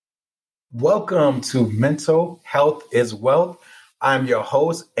Welcome to Mental Health is Wealth. I'm your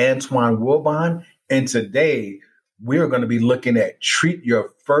host, Antoine Wilbon, and today we're going to be looking at treat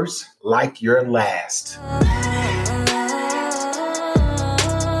your first like your last.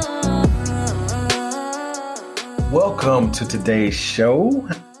 Welcome to today's show,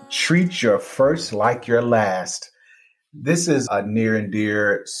 Treat Your First Like Your Last. This is a near and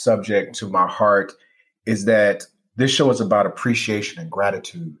dear subject to my heart, is that this show is about appreciation and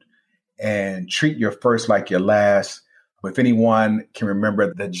gratitude. And treat your first like your last. If anyone can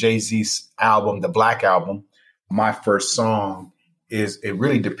remember the Jay-Z's album, the Black Album, my first song it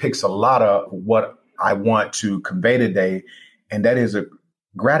really depicts a lot of what I want to convey today. And that is a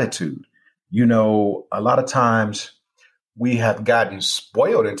gratitude. You know, a lot of times we have gotten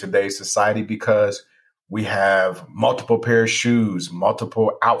spoiled in today's society because we have multiple pair of shoes,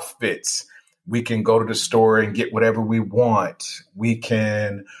 multiple outfits. We can go to the store and get whatever we want. We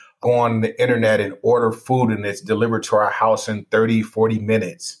can go on the internet and order food and it's delivered to our house in 30, 40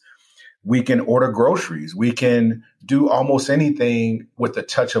 minutes. We can order groceries. We can do almost anything with the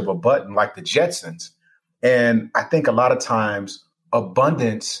touch of a button, like the Jetsons. And I think a lot of times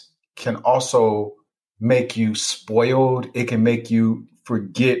abundance can also make you spoiled. It can make you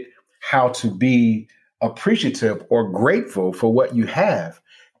forget how to be appreciative or grateful for what you have.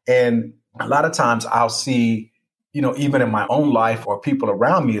 And a lot of times I'll see, even in my own life or people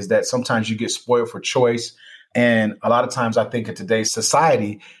around me, is that sometimes you get spoiled for choice. And a lot of times I think in today's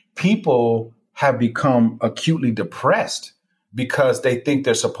society, people have become acutely depressed because they think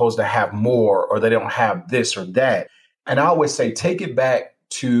they're supposed to have more or they don't have this or that. And I always say, take it back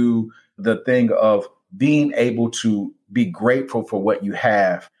to the thing of being able to be grateful for what you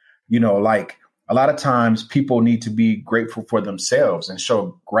have. Like a lot of times people need to be grateful for themselves and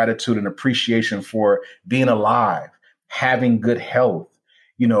show gratitude and appreciation for being alive, having good health.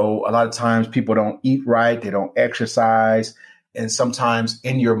 A lot of times people don't eat right. They don't exercise. And sometimes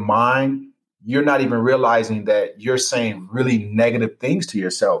in your mind, you're not even realizing that you're saying really negative things to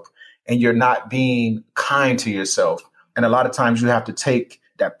yourself and you're not being kind to yourself. And a lot of times you have to take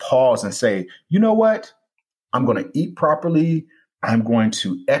that pause and say, you know what? I'm going to eat properly. I'm going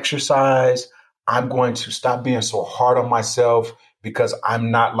to exercise. I'm going to stop being so hard on myself because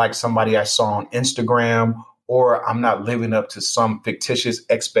I'm not like somebody I saw on Instagram, or I'm not living up to some fictitious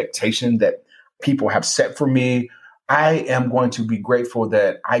expectation that people have set for me. I am going to be grateful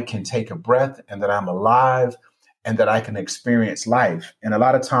that I can take a breath and that I'm alive and that I can experience life. And a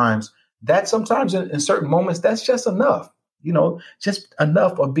lot of times that sometimes in certain moments, that's just enough, just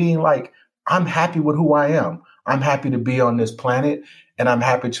enough of being like, I'm happy with who I am. I'm happy to be on this planet and I'm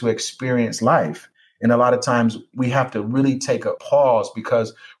happy to experience life. And a lot of times we have to really take a pause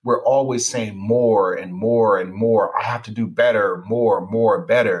because we're always saying more and more and more. I have to do better, more,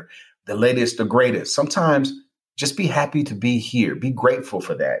 better, the latest, the greatest. Sometimes just be happy to be here. Be grateful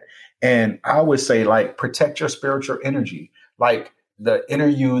for that. And I always say, like, protect your spiritual energy, like the inner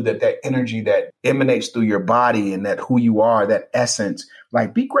you, that energy that emanates through your body and that who you are, that essence,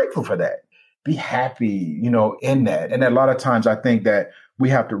 like be grateful for that. Be happy, in that. And a lot of times I think that we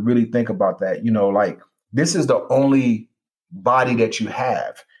have to really think about that, like this is the only body that you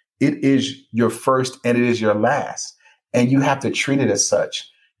have. It is your first and it is your last. And you have to treat it as such.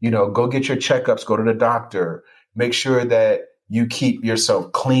 Go get your checkups, go to the doctor, make sure that you keep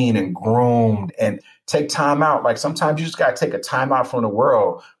yourself clean and groomed and take time out. Like sometimes you just got to take a time out from the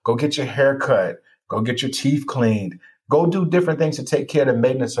world. Go get your hair cut, go get your teeth cleaned. Go do different things to take care of the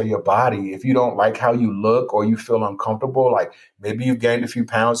maintenance of your body. If you don't like how you look or you feel uncomfortable, like maybe you've gained a few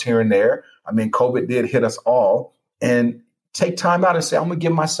pounds here and there. I mean, COVID did hit us all. And take time out and say, I'm going to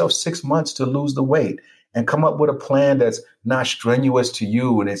give myself 6 months to lose the weight and come up with a plan that's not strenuous to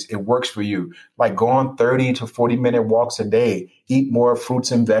you and it works for you. Like go on 30 to 40-minute walks a day, eat more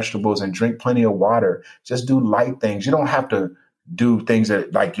fruits and vegetables and drink plenty of water. Just do light things. You don't have to do things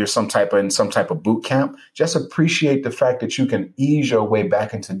that like you're in some type of boot camp. Just appreciate the fact that you can ease your way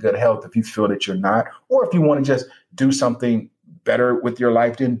back into good health if you feel that you're not, or if you want to just do something better with your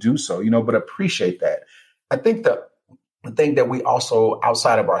life, then do so, but appreciate that. I think the thing that we also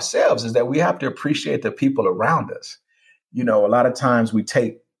outside of ourselves is that we have to appreciate the people around us. A lot of times we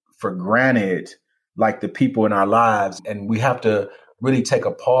take for granted like the people in our lives, and we have to really take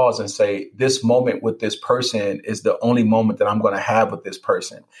a pause and say, this moment with this person is the only moment that I'm going to have with this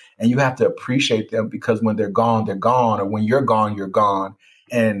person. And you have to appreciate them because when they're gone, or when you're gone, you're gone.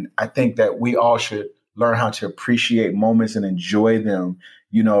 And I think that we all should learn how to appreciate moments and enjoy them.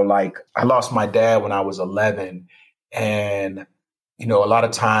 Like I lost my dad when I was 11. And, a lot of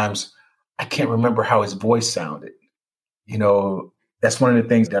times I can't remember how his voice sounded. That's one of the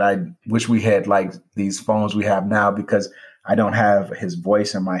things that I wish we had like these phones we have now, because I don't have his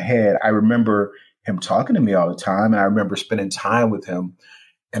voice in my head. I remember him talking to me all the time, and I remember spending time with him.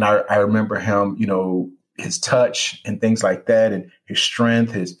 And I remember him, his touch and things like that, and his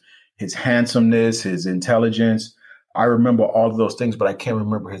strength, his handsomeness, his intelligence. I remember all of those things, but I can't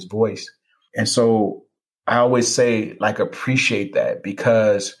remember his voice. And so I always say, like, appreciate that,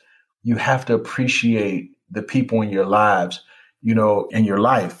 because you have to appreciate the people in your lives, in your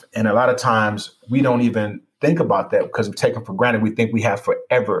life. And a lot of times we don't even think about that because we take them for granted. We think we have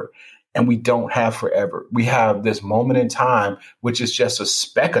forever, and we don't have forever. We have this moment in time, which is just a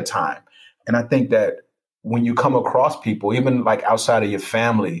speck of time. And I think that when you come across people, even like outside of your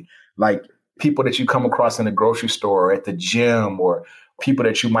family, like people that you come across in the grocery store or at the gym, or people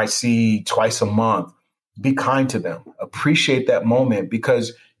that you might see twice a month, be kind to them. Appreciate that moment,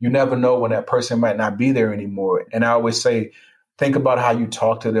 because you never know when that person might not be there anymore. And I always say, think about how you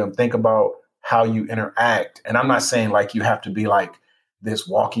talk to them. Think about how you interact. And I'm not saying like you have to be like this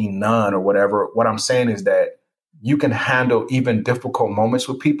walking nun or whatever. What I'm saying is that you can handle even difficult moments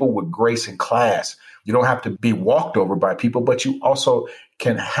with people with grace and class. You don't have to be walked over by people, but you also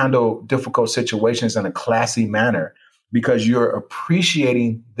can handle difficult situations in a classy manner, because you're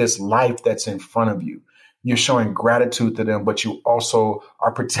appreciating this life that's in front of you. You're showing gratitude to them, but you also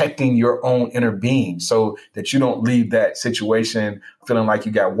are protecting your own inner being so that you don't leave that situation feeling like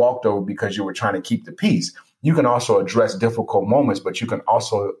you got walked over because you were trying to keep the peace. You can also address difficult moments, but you can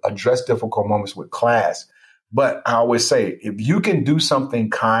also address difficult moments with class. But I always say, if you can do something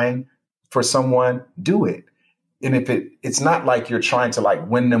kind for someone, do it. And if it's not like you're trying to like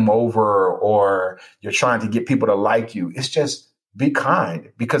win them over or you're trying to get people to like you, it's just be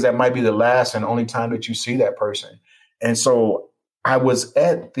kind, because that might be the last and only time that you see that person. And so I was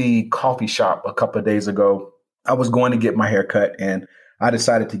at the coffee shop a couple of days ago. I was going to get my hair cut, and I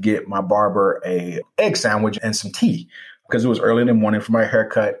decided to get my barber a egg sandwich and some tea, because it was early in the morning for my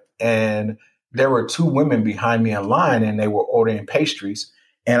haircut. And there were two women behind me in line, and they were ordering pastries.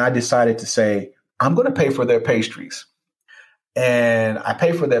 And I decided to say, I'm going to pay for their pastries. And I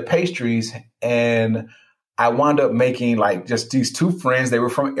paid for their pastries, and I wound up making like just these two friends. They were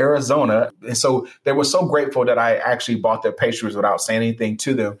from Arizona. And so they were so grateful that I actually bought their pastries without saying anything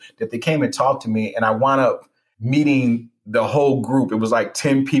to them, that they came and talked to me. And I wound up meeting the whole group. It was like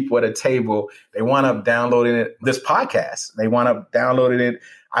 10 people at a table. They wound up downloading this podcast. They wound up downloading it.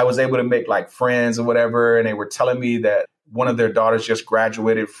 I was able to make like friends or whatever. And they were telling me that one of their daughters just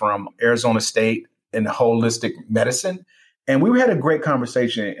graduated from Arizona State in holistic medicine. And we had a great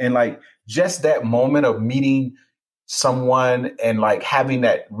conversation. And like just that moment of meeting someone and like having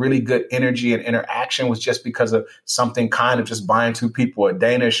that really good energy and interaction was just because of something kind of just buying two people a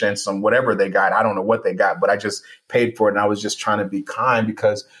Danish and some whatever they got. I don't know what they got, but I just paid for it. And I was just trying to be kind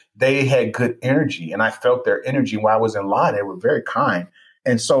because they had good energy, and I felt their energy while I was in line. They were very kind.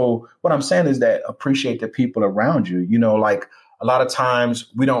 And so what I'm saying is that appreciate the people around you. Like a lot of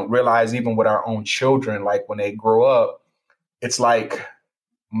times we don't realize, even with our own children, like when they grow up, it's like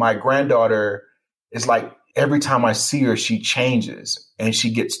my granddaughter is like, every time I see her, she changes and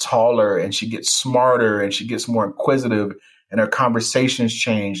she gets taller and she gets smarter and she gets more inquisitive and her conversations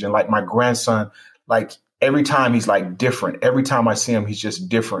change. And like my grandson, like every time he's like different. Every time I see him, he's just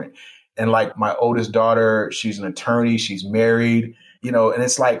different. And like my oldest daughter, she's an attorney, she's married, and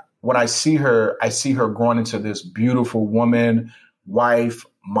it's like when I see her growing into this beautiful woman, wife,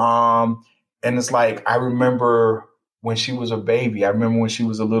 mom. And it's like, I remember when she was a baby. I remember when she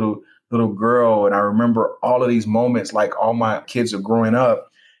was a little girl. And I remember all of these moments, like all my kids are growing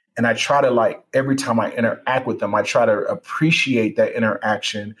up. And I try to, like, every time I interact with them, I try to appreciate that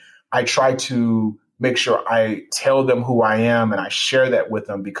interaction. I try to make sure I tell them who I am and I share that with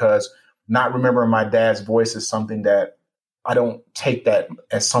them, because not remembering my dad's voice is something that I don't take that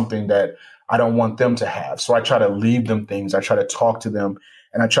as something that I don't want them to have. So I try to leave them things. I try to talk to them,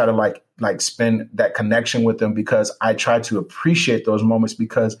 and I try to like spend that connection with them, because I try to appreciate those moments,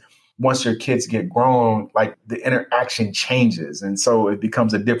 because once your kids get grown, like the interaction changes. And so it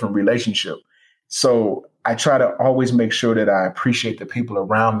becomes a different relationship. So I try to always make sure that I appreciate the people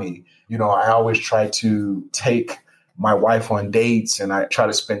around me. I always try to take my wife on dates, and I try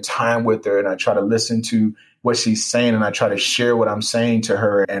to spend time with her, and I try to listen to what she's saying, and I try to share what I'm saying to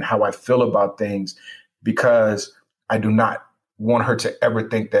her and how I feel about things, because I do not want her to ever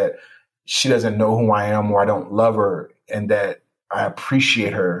think that she doesn't know who I am or I don't love her, and that I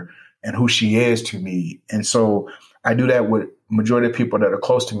appreciate her and who she is to me. And so I do that with majority of people that are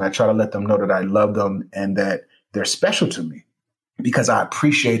close to me. I try to let them know that I love them and that they're special to me, because I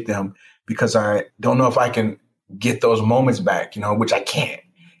appreciate them, because I don't know if I can get those moments back, which I can't.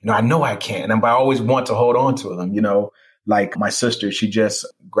 I know I can't. And I always want to hold on to them, like my sister, she just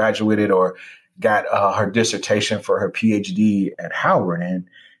graduated or got her dissertation for her PhD at Howard. And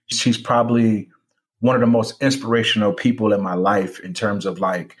she's probably one of the most inspirational people in my life in terms of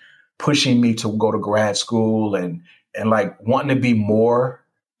like pushing me to go to grad school and like wanting to be more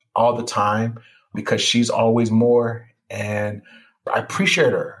all the time because she's always more. And I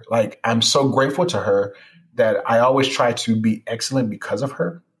appreciate her. Like, I'm so grateful to her that I always try to be excellent because of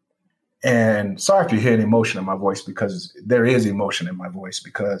her. And sorry if you hear an emotion in my voice, because there is emotion in my voice,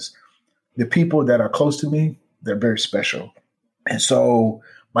 because the people that are close to me, they're very special. And so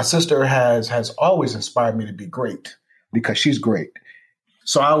my sister has always inspired me to be great because she's great.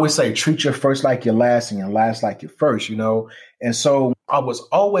 So I always say, treat your first like your last and your last like your first, And so I was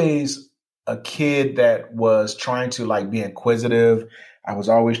always a kid that was trying to like be inquisitive. I was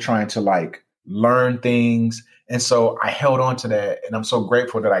always trying to like learn things. And so I held on to that. And I'm so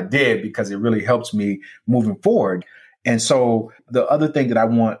grateful that I did because it really helps me moving forward. And so the other thing that I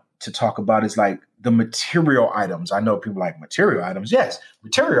want to talk about is like the material items. I know people like material items. Yes,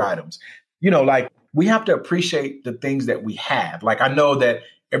 material items. Like we have to appreciate the things that we have. Like I know that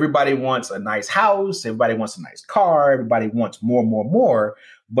everybody wants a nice house. Everybody wants a nice car. Everybody wants more, more, more.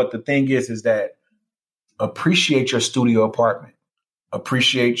 But the thing is that appreciate your studio apartment.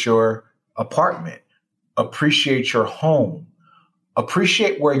 Appreciate your apartment. Appreciate your home.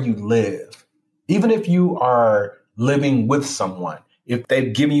 Appreciate where you live. Even if you are living with someone, if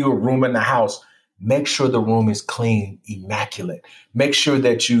they've given you a room in the house, make sure the room is clean, immaculate. Make sure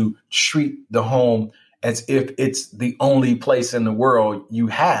that you treat the home as if it's the only place in the world you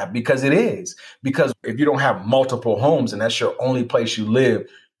have, because it is. Because if you don't have multiple homes and that's your only place you live,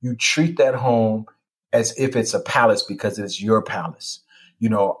 you treat that home as if it's a palace because it's your palace.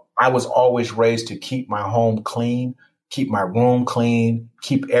 I was always raised to keep my home clean, keep my room clean,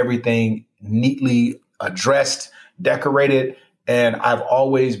 keep everything neatly addressed, decorated. And I've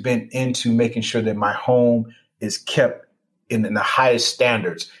always been into making sure that my home is kept in the highest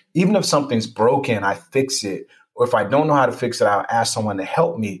standards. Even if something's broken, I fix it. Or if I don't know how to fix it, I'll ask someone to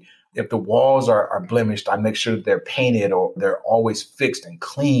help me. If the walls are blemished, I make sure that they're painted or they're always fixed and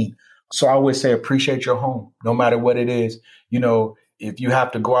clean. So I always say, appreciate your home, no matter what it is. If you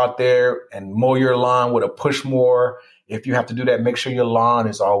have to go out there and mow your lawn with a push mower, if you have to do that, make sure your lawn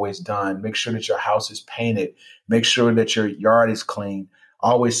is always done. Make sure that your house is painted. Make sure that your yard is clean. I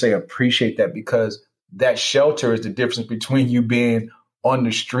always say appreciate that, because that shelter is the difference between you being on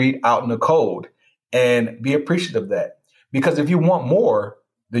the street out in the cold, and be appreciative of that. Because if you want more,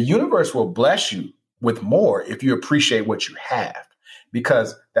 the universe will bless you with more if you appreciate what you have,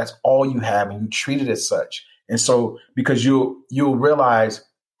 because that's all you have and you treat it as such. And so because you'll realize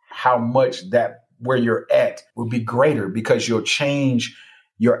how much that where you're at will be greater, because you'll change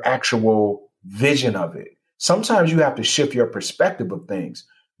your actual vision of it. Sometimes you have to shift your perspective of things.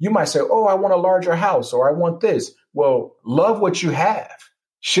 You might say, oh, I want a larger house, or I want this. Well, love what you have.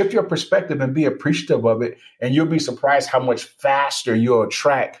 Shift your perspective and be appreciative of it. And you'll be surprised how much faster you'll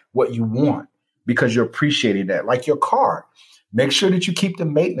attract what you want, because you're appreciating that. Like your car. Make sure that you keep the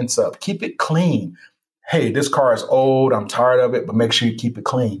maintenance up. Keep it clean. Hey, this car is old. I'm tired of it, but make sure you keep it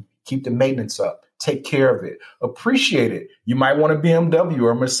clean. Keep the maintenance up. Take care of it. Appreciate it. You might want a BMW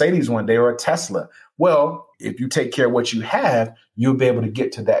or a Mercedes one day, or a Tesla. Well, if you take care of what you have, you'll be able to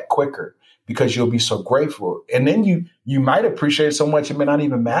get to that quicker, because you'll be so grateful. And then you might appreciate it so much it may not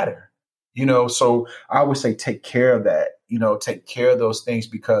even matter. So I always say take care of that. Take care of those things,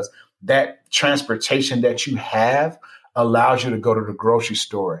 because that transportation that you have allows you to go to the grocery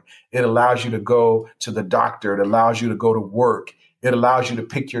store. It allows you to go to the doctor. It allows you to go to work. It allows you to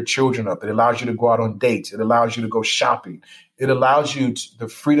pick your children up. It allows you to go out on dates. It allows you to go shopping. It allows you the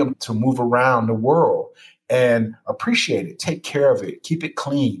freedom to move around the world, and appreciate it. Take care of it. Keep it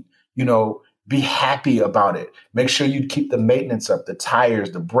clean. Be happy about it. Make sure you keep the maintenance up, the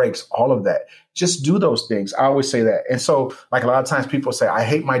tires, the brakes, all of that. Just do those things. I always say that. And so, like, a lot of times people say, I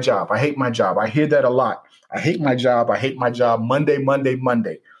hate my job. I hate my job. I hear that a lot. I hate my job. I hate my job. Monday, Monday,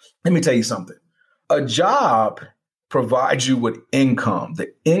 Monday. Let me tell you something. A job provides you with income.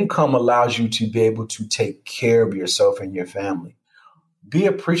 The income allows you to be able to take care of yourself and your family. Be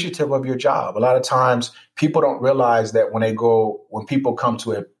appreciative of your job. A lot of times people don't realize that when people come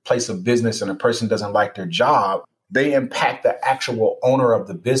to a place of business and a person doesn't like their job, they impact the actual owner of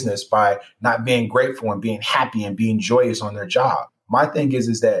the business by not being grateful and being happy and being joyous on their job. My thing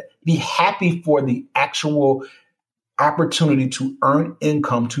is that be happy for the actual opportunity to earn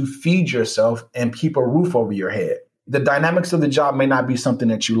income, to feed yourself and keep a roof over your head. The dynamics of the job may not be something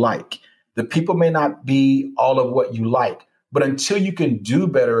that you like, The people may not be all of what you like, but until you can do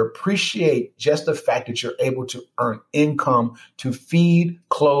better, appreciate just the fact that you're able to earn income to feed,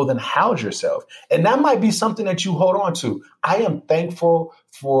 clothe, and house yourself. And that might be something that you hold on to. I am thankful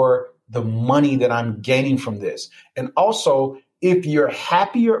for the money that I'm gaining from this. And also, if you're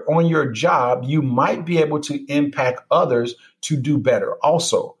happier on your job, you might be able to impact others to do better.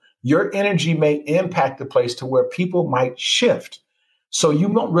 Also, your energy may impact the place to where people might shift. So you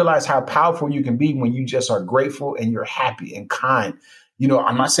don't realize how powerful you can be when you just are grateful and you're happy and kind.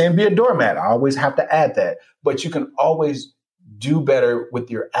 I'm not saying be a doormat. I always have to add that, but you can always do better with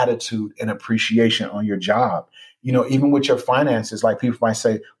your attitude and appreciation on your job. Even with your finances, like people might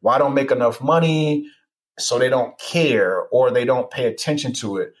say, well, I don't make enough money, so they don't care or they don't pay attention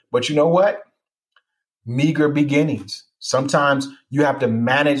to it. But you know what? Meager beginnings. Sometimes you have to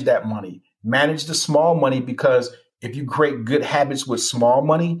manage that money, manage the small money, because if you create good habits with small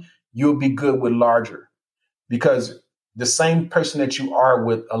money, you'll be good with larger, because the same person that you are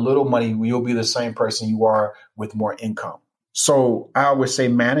with a little money, you'll be the same person you are with more income. So I always say,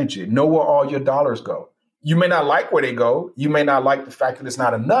 manage it. Know where all your dollars go. You may not like where they go. You may not like the fact that it's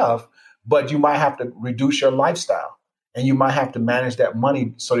not enough, but you might have to reduce your lifestyle and you might have to manage that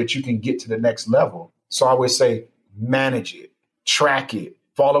money so that you can get to the next level. So I always say, manage it, track it,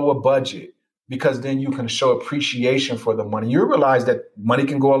 follow a budget, because then you can show appreciation for the money. You realize that money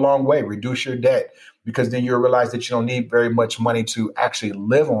can go a long way. Reduce your debt, because then you realize that you don't need very much money to actually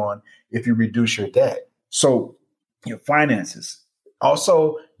live on if you reduce your debt. So your finances.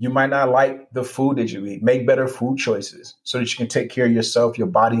 Also, you might not like the food that you eat. Make better food choices so that you can take care of yourself, your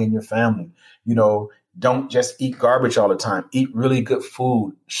body, and your family. Don't just eat garbage all the time. Eat really good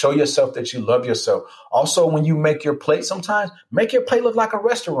food. Show yourself that you love yourself. Also, when you make your plate, sometimes make your plate look like a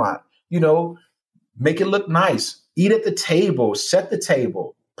restaurant. Make it look nice. Eat at the table, set the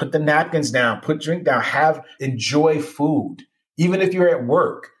table, put the napkins down, put drink down, enjoy food. Even if you're at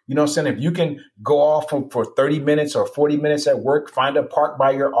work, if you can go off for 30 minutes or 40 minutes at work, find a park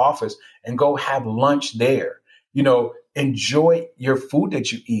by your office and go have lunch there. Enjoy your food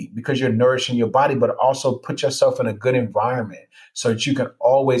that you eat, because you're nourishing your body, but also put yourself in a good environment so that you can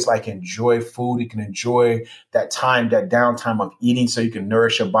always enjoy food. You can enjoy that time, that downtime of eating, so you can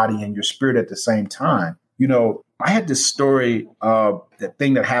nourish your body and your spirit at the same time. I had this story of the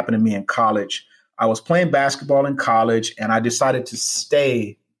thing that happened to me in college. I was playing basketball in college and I decided to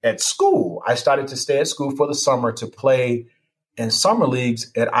stay at school. I started to stay at school for the summer to play in summer leagues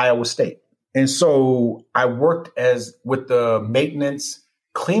at Iowa State. And so I worked with the maintenance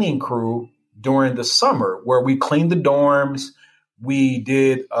cleaning crew during the summer, where we cleaned the dorms. We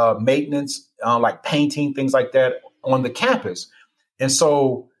did maintenance, like painting, things like that on the campus. And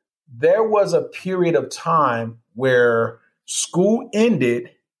so there was a period of time where school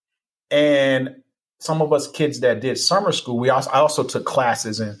ended, and some of us kids that did summer school, I also took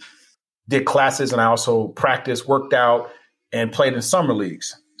classes and did classes, and I also practiced, worked out, and played in summer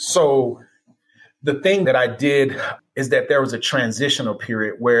leagues. So the thing that I did is that there was a transitional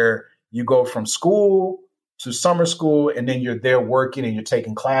period where you go from school to summer school, and then you're there working and you're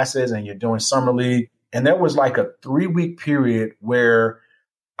taking classes and you're doing summer league. And there was like a 3-week period where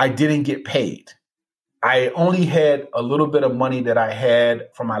I didn't get paid. I only had a little bit of money that I had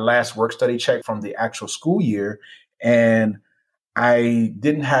from my last work study check from the actual school year, and I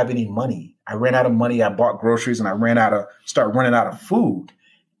didn't have any money. I ran out of money. I bought groceries and I started running out of food.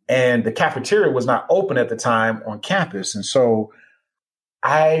 And the cafeteria was not open at the time on campus. And so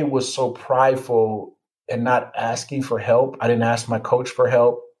I was so prideful in not asking for help. I didn't ask my coach for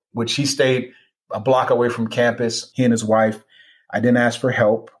help, which he stayed a block away from campus, he and his wife. I didn't ask for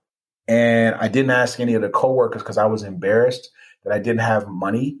help. And I didn't ask any of the coworkers because I was embarrassed that I didn't have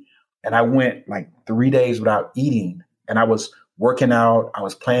money. And I went like 3 days without eating. And I was working out. I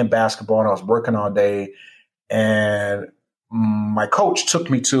was playing basketball and I was working all day. And my coach took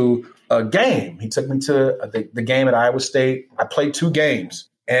me to a game. He took me to the game at Iowa State. I played 2 games.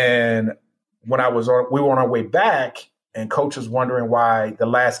 And when we were on our way back, and coach was wondering why the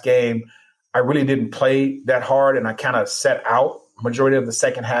last game I really didn't play that hard. And I kind of set out majority of the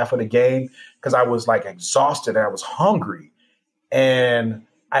second half of the game because I was exhausted and I was hungry. And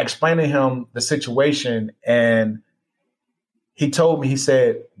I explained to him the situation, and he told me, he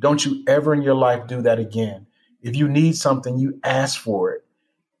said, don't you ever in your life do that again. If you need something, you ask for it.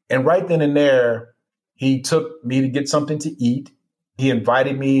 And right then and there, he took me to get something to eat. He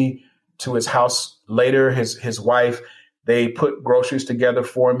invited me to his house later. His wife, they put groceries together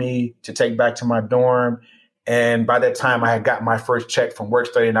for me to take back to my dorm. And by that time, I had got my first check from work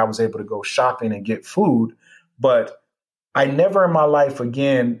study and I was able to go shopping and get food. But I never in my life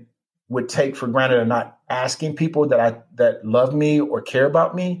again would take for granted and not asking people that love me or care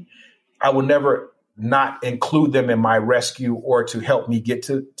about me, I will never not include them in my rescue or to help me get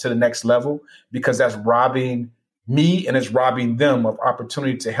to the next level, because that's robbing me and it's robbing them of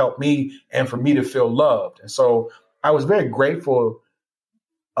opportunity to help me and for me to feel loved. And so I was very grateful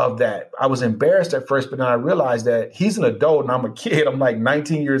of that. I was embarrassed at first, but then I realized that he's an adult and I'm a kid. I'm like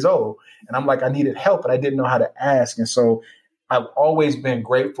 19 years old. And I'm like, I needed help, and I didn't know how to ask. And so I've always been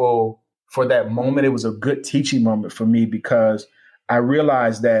grateful for that moment. It was a good teaching moment for me, because I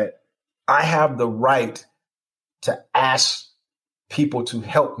realized that I have the right to ask people to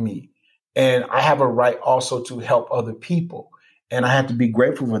help me. And I have a right also to help other people. And I have to be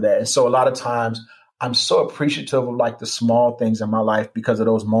grateful for that. And so a lot of times I'm so appreciative of like the small things in my life because of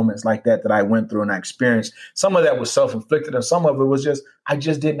those moments like that I went through and I experienced. Some of that was self-inflicted, and some of it was just, I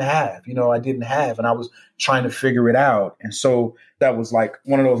just didn't have, I didn't have, and I was trying to figure it out. And so that was like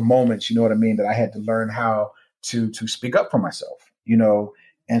one of those moments, you know what I mean, that I had to learn how to speak up for myself,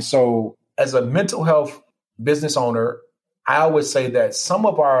 And so as a mental health business owner, I always say that some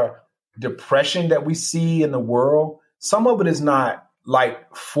of our depression that we see in the world, some of it is not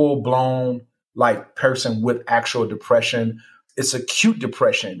like full blown, like person with actual depression. It's acute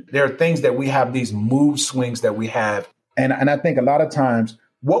depression. There are things that we have, these mood swings that we have. And I think a lot of times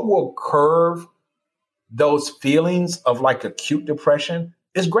what will curve those feelings of like acute depression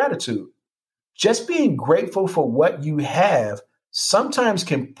is gratitude. Just being grateful for what you have sometimes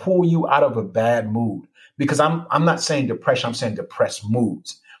can pull you out of a bad mood, because I'm not saying depression, I'm saying depressed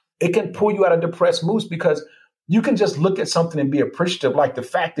moods. It can pull you out of depressed moods because you can just look at something and be appreciative, like the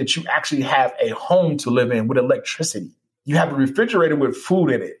fact that you actually have a home to live in with electricity. You have a refrigerator with food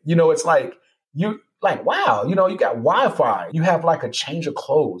in it. It's like, wow, you got Wi-Fi. You have like a change of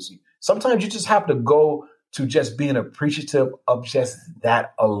clothes. Sometimes you just have to go to just being appreciative of just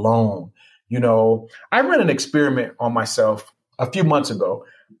that alone. I ran an experiment on myself a few months ago.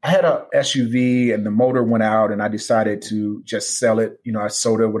 I had a SUV and the motor went out, and I decided to just sell it. I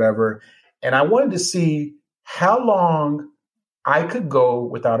sold it, whatever. And I wanted to see how long I could go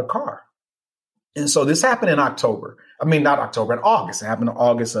without a car. And so this happened in October. I mean, not October, in August. It happened in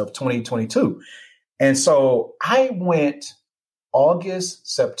August of 2022. And so I went August,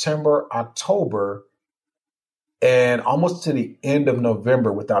 September, October, and almost to the end of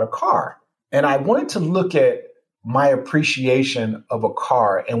November without a car. And I wanted to look at my appreciation of a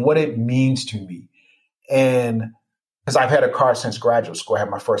car and what it means to me. And because I've had a car since graduate school. I had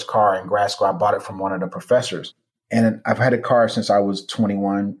my first car in grad school. I bought it from one of the professors. And I've had a car since I was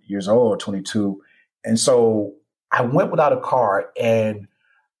 21 years old, 22. And so I went without a car. And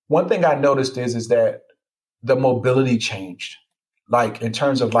one thing I noticed is that the mobility changed, like in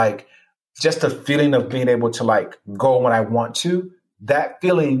terms of like just the feeling of being able to like go when I want to. That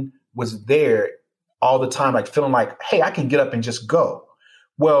feeling was there all the time, like feeling like, hey, I can get up and just go.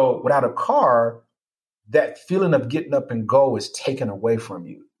 Well, without a car, that feeling of getting up and go is taken away from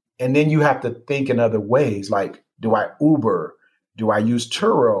you. And then you have to think in other ways, like, do I Uber? Do I use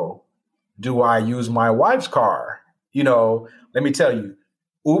Turo? Do I use my wife's car? Let me tell you,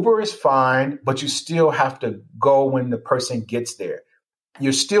 Uber is fine, but you still have to go when the person gets there.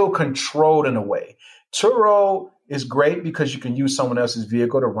 You're still controlled in a way. Turo is great because you can use someone else's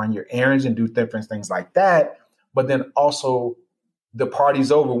vehicle to run your errands and do different things like that. But then also the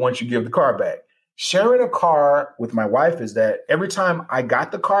party's over once you give the car back. Sharing a car with my wife is that every time I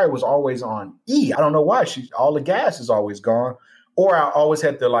got the car, it was always on E. I don't know why. All the gas is always gone. Or I always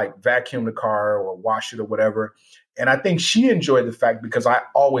had to like vacuum the car or wash it or whatever. And I think she enjoyed the fact because I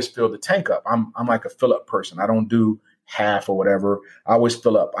always fill the tank up. I'm like a fill up person. I don't do half or whatever. I always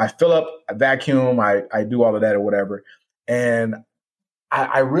fill up. I fill up, I vacuum, I do all of that or whatever. And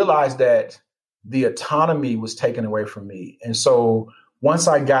I realized that the autonomy was taken away from me. And so once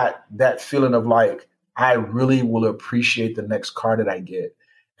I got that feeling of like, I really will appreciate the next car that I get.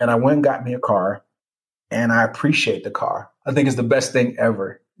 And I went and got me a car, and I appreciate the car. I think it's the best thing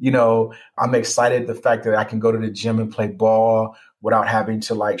ever. I'm excited the fact that I can go to the gym and play ball without having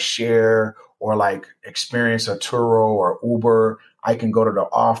to like share or like experience a Turo or Uber. I can go to the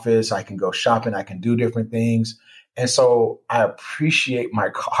office. I can go shopping. I can do different things. And so I appreciate my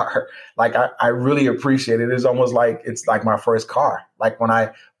car. Like I really appreciate it. It's almost like it's like my first car. Like when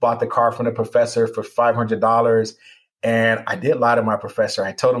I bought the car from the professor for $500, and I did lie to my professor.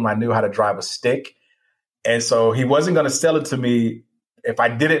 I told him I knew how to drive a stick. And so he wasn't going to sell it to me if I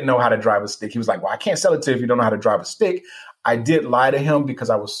didn't know how to drive a stick. He was like, well, I can't sell it to you if you don't know how to drive a stick. I did lie to him because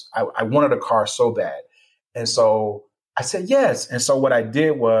I wanted a car so bad. And so I said yes. And so what I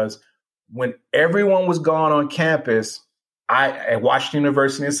did was, when everyone was gone on campus, at Washington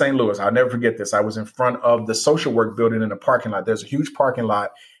University in St. Louis, I'll never forget this. I was in front of the social work building in the parking lot. There's a huge parking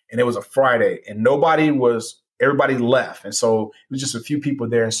lot, and it was a Friday, and everybody left. And so it was just a few people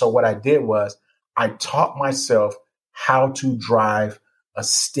there. And so what I did was I taught myself how to drive a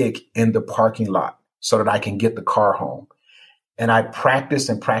stick in the parking lot so that I can get the car home. And I practiced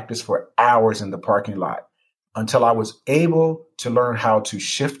and practiced for hours in the parking lot until I was able to learn how to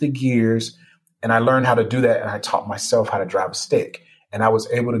shift the gears. And I learned how to do that. And I taught myself how to drive a stick. And I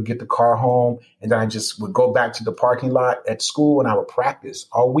was able to get the car home. And then I just would go back to the parking lot at school and I would practice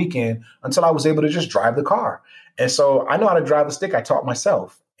all weekend until I was able to just drive the car. And so I know how to drive a stick. I taught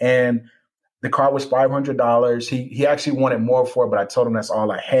myself. And the car was $500. He actually wanted more for it, but I told him that's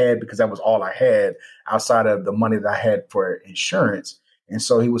all I had because that was all I had outside of the money that I had for insurance. And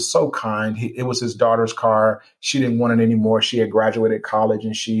so he was so kind. It was his daughter's car. She didn't want it anymore. She had graduated college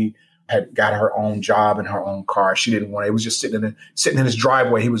and she had got her own job and her own car. She didn't want it. It was just sitting in his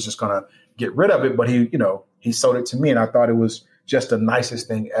driveway. He was just going to get rid of it, but he sold it to me, and I thought it was just the nicest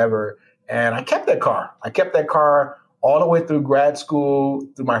thing ever. And I kept that car. All the way through grad school,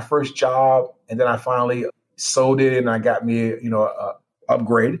 through my first job, and then I finally sold it and I got me, a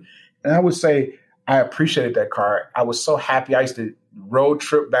upgrade. And I would say I appreciated that car. I was so happy. I used to road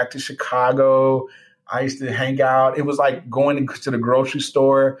trip back to Chicago. I used to hang out. It was like going to the grocery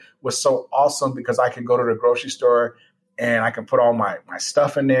store was so awesome because I could go to the grocery store and I can put all my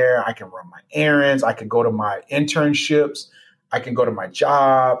stuff in there. I can run my errands. I can go to my internships. I can go to my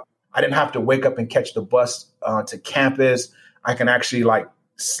job. I didn't have to wake up and catch the bus to campus. I can actually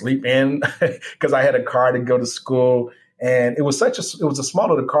sleep in because I had a car to go to school. And it was a small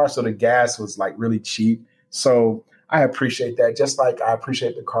little car. So the gas was really cheap. So I appreciate that. Just like I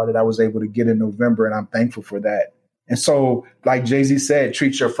appreciate the car that I was able to get in November. And I'm thankful for that. And so like Jay-Z said,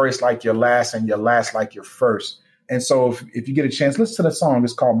 treat your first like your last and your last like your first. And so if you get a chance, listen to the song.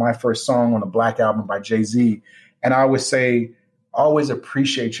 It's called My First Song on the Black Album by Jay-Z. And I would say, always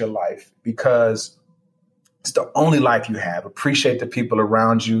appreciate your life because it's the only life you have. Appreciate the people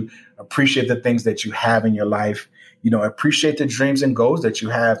around you. Appreciate the things that you have in your life. Appreciate the dreams and goals that you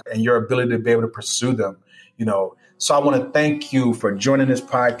have and your ability to be able to pursue them. So I want to thank you for joining this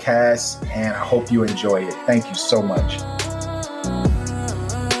podcast and I hope you enjoy it. Thank you so much.